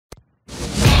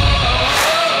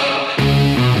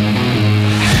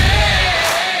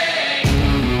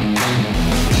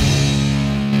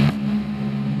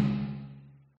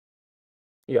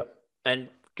And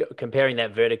comparing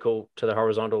that vertical to the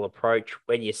horizontal approach,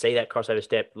 when you see that crossover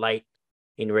step late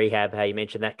in rehab, how you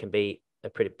mentioned that can be a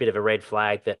pretty bit of a red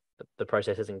flag that the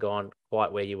process hasn't gone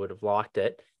quite where you would have liked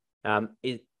it.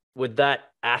 Would that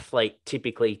athlete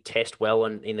typically test well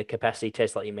in the capacity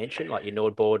test, like you mentioned, like your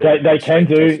Nord board They and can strength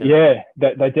do, test? yeah,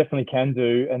 they definitely can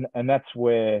do, and that's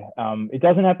where it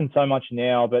doesn't happen so much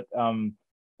now, but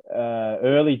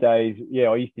early days, yeah,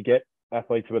 I used to get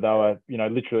athletes where they were,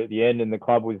 literally at the end, and the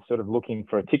club was sort of looking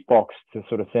for a tick box to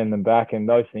sort of send them back, and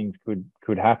those things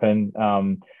could happen.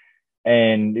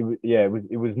 And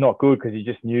it was not good because you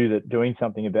just knew that doing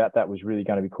something about that was really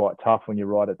going to be quite tough when you're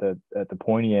right at the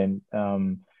pointy end.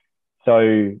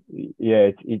 So yeah,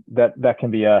 that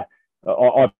can be I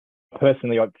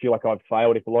personally, I feel like I've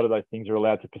failed if a lot of those things are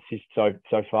allowed to persist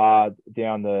so far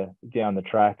down the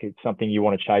track. It's something you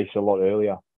want to chase a lot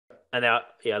earlier. And now,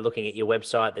 looking at your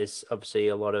website, there's obviously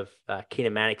a lot of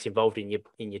kinematics involved in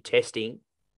your testing.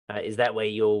 Is that where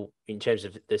you'll, in terms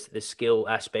of the skill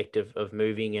aspect of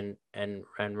moving and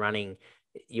running,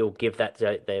 you'll give that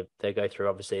they go through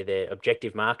obviously their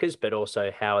objective markers, but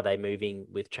also how are they moving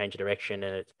with change of direction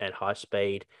and at high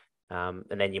speed, and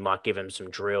then you might give them some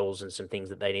drills and some things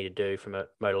that they need to do from a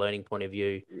motor learning point of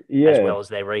view, as Yeah, well as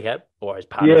their rehab or as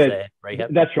part of yeah, their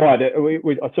rehab. that's right.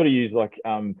 I sort of use like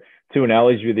two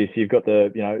analogies with this. You've got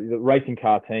the racing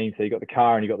car team, so you've got the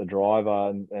car and you've got the driver,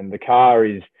 and the car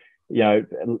is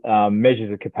measures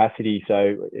the capacity,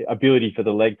 so ability for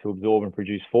the leg to absorb and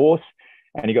produce force,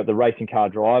 and you've got the racing car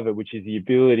driver, which is the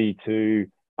ability to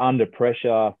under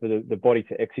pressure for the body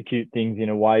to execute things in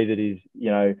a way that is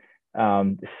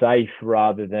safe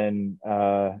rather than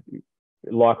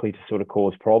likely to sort of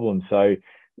cause problems. So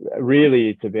really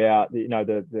it's about the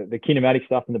kinematic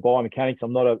stuff and the biomechanics.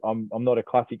 I'm not a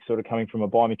classic sort of coming from a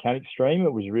biomechanics stream.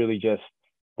 It was really just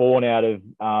born out of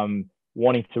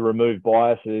wanting to remove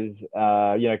biases,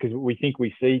 because we think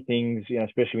we see things,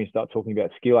 especially when you start talking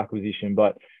about skill acquisition,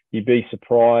 but you'd be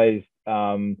surprised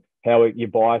how your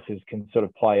biases can sort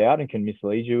of play out and can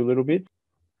mislead you a little bit.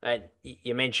 And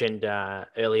you mentioned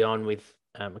early on with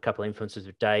a couple of influences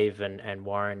with Dave and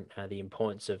Warren, the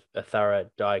importance of a thorough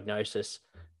diagnosis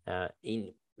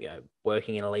in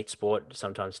working in elite sport.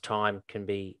 Sometimes time can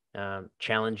be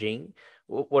challenging.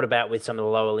 What about with some of the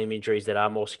lower limb injuries that are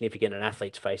more significant and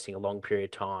athletes facing a long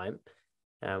period of time?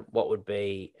 What would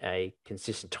be a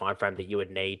consistent time frame that you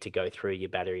would need to go through your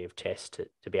battery of tests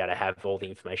to be able to have all the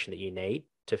information that you need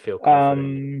to feel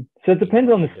confident So it in depends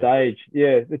what on you the can do? stage.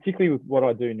 Yeah, particularly with what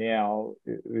I do now,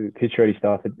 pitch ready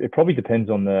stuff. It probably depends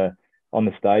on the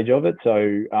stage of it.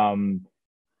 So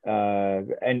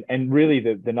and really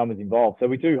the numbers involved. So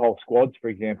we do whole squads, for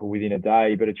example, within a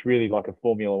day, but it's really like a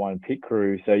Formula One pit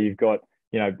crew. So you've got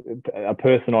a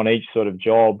person on each sort of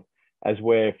job. As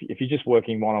where if you're just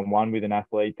working one on one with an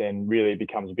athlete, then really it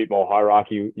becomes a bit more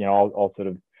hierarchy. I'll sort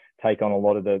of take on a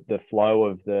lot of the flow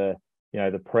of the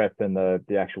prep and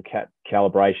the actual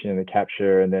calibration and the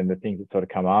capture, and then the things that sort of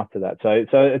come after that. So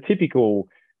a typical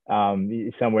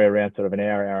is somewhere around sort of an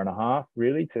hour and a half,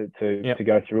 really, to Yep.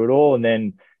 go through it all, and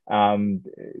then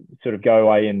sort of go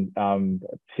away and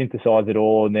synthesize it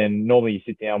all, and then normally you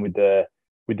sit down with the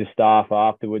staff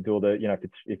afterwards, or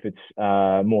if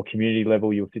it's more community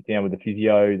level, you'll sit down with the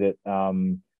physio that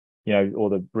or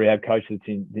the rehab coach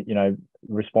that's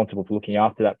responsible for looking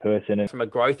after that person. And From a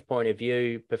growth point of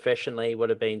view, professionally, what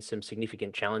have been some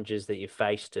significant challenges that you've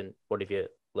faced and what have you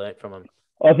learnt from them?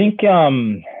 I think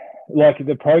like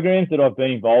the programs that I've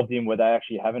been involved in where they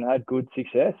actually haven't had good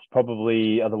success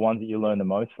probably are the ones that you learn the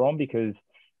most from, because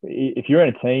if you're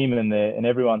in a team and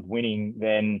everyone's winning,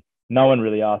 then no one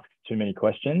really asks too many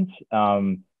questions.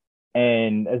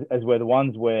 And as we're the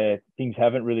ones where things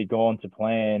haven't really gone to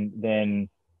plan, then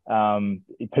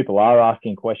people are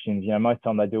asking questions. Most of the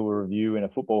time they do a review in a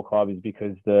football club is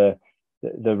because the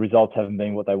results haven't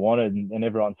been what they wanted, and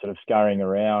everyone's sort of scurrying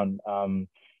around.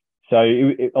 So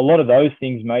a lot of those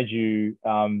things made you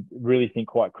really think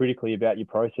quite critically about your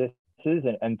processes,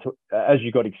 as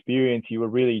you got experience, you were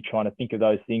really trying to think of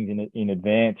those things in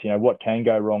advance. What can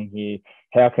go wrong here?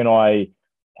 How can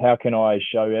I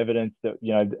show evidence that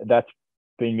that's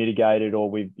been mitigated, or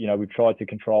we've tried to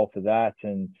control for that,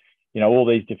 and all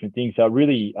these different things. So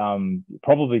really,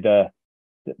 probably the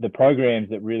programs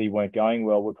that really weren't going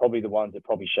well were probably the ones that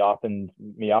probably sharpened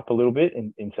me up a little bit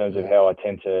in terms of Mm. how I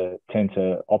tend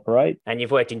to operate. And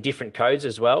you've worked in different codes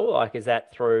as well. Like, is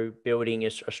that through building a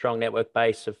strong network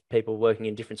base of people working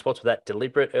in different sports? Was that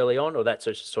deliberate early on, or that's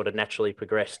just sort of naturally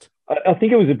progressed? I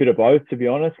think it was a bit of both, to be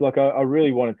honest. Like I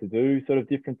really wanted to do sort of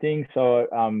different things. So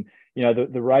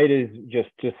the Raiders just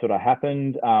sort of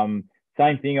happened.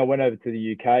 Same thing. I went over to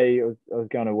the UK. I was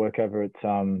going to work over at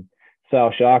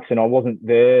Sale Sharks, and I wasn't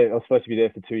there. I was supposed to be there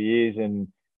for 2 years, and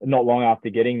not long after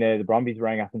getting there, the Brumbies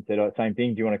rang up and said, "Oh, same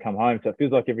thing. Do you want to come home?" So it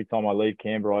feels like every time I leave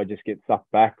Canberra, I just get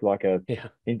sucked back like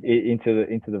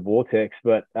into the vortex.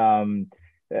 But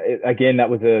again, that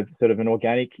was a sort of an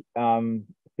organic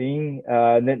thing.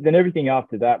 Then everything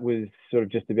after that was sort of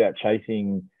just about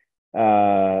chasing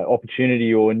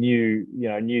opportunity or new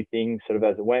things sort of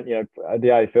as it went. The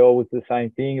AFL was the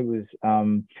same thing. It was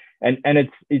and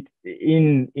it's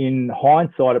in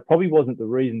hindsight, it probably wasn't the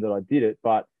reason that I did it,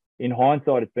 but in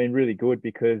hindsight, it's been really good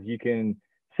because you can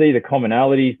see the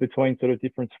commonalities between sort of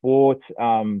different sports,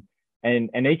 and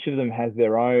each of them has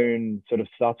their own sort of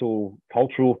subtle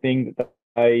cultural thing that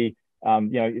they,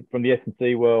 from the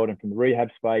S&C world and from the rehab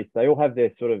space, they all have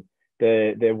their sort of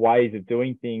their ways of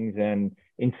doing things. And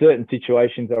in certain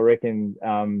situations, I reckon,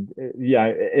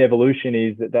 evolution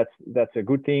is that's a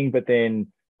good thing. But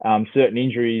then certain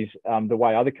injuries, the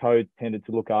way other codes tended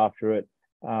to look after it,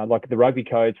 like the rugby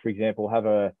codes, for example, have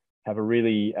a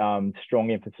really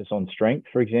strong emphasis on strength,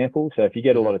 for example. So if you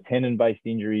get a lot of tendon-based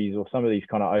injuries or some of these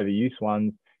kind of overuse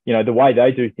ones, the way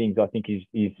they do things, I think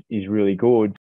is really good.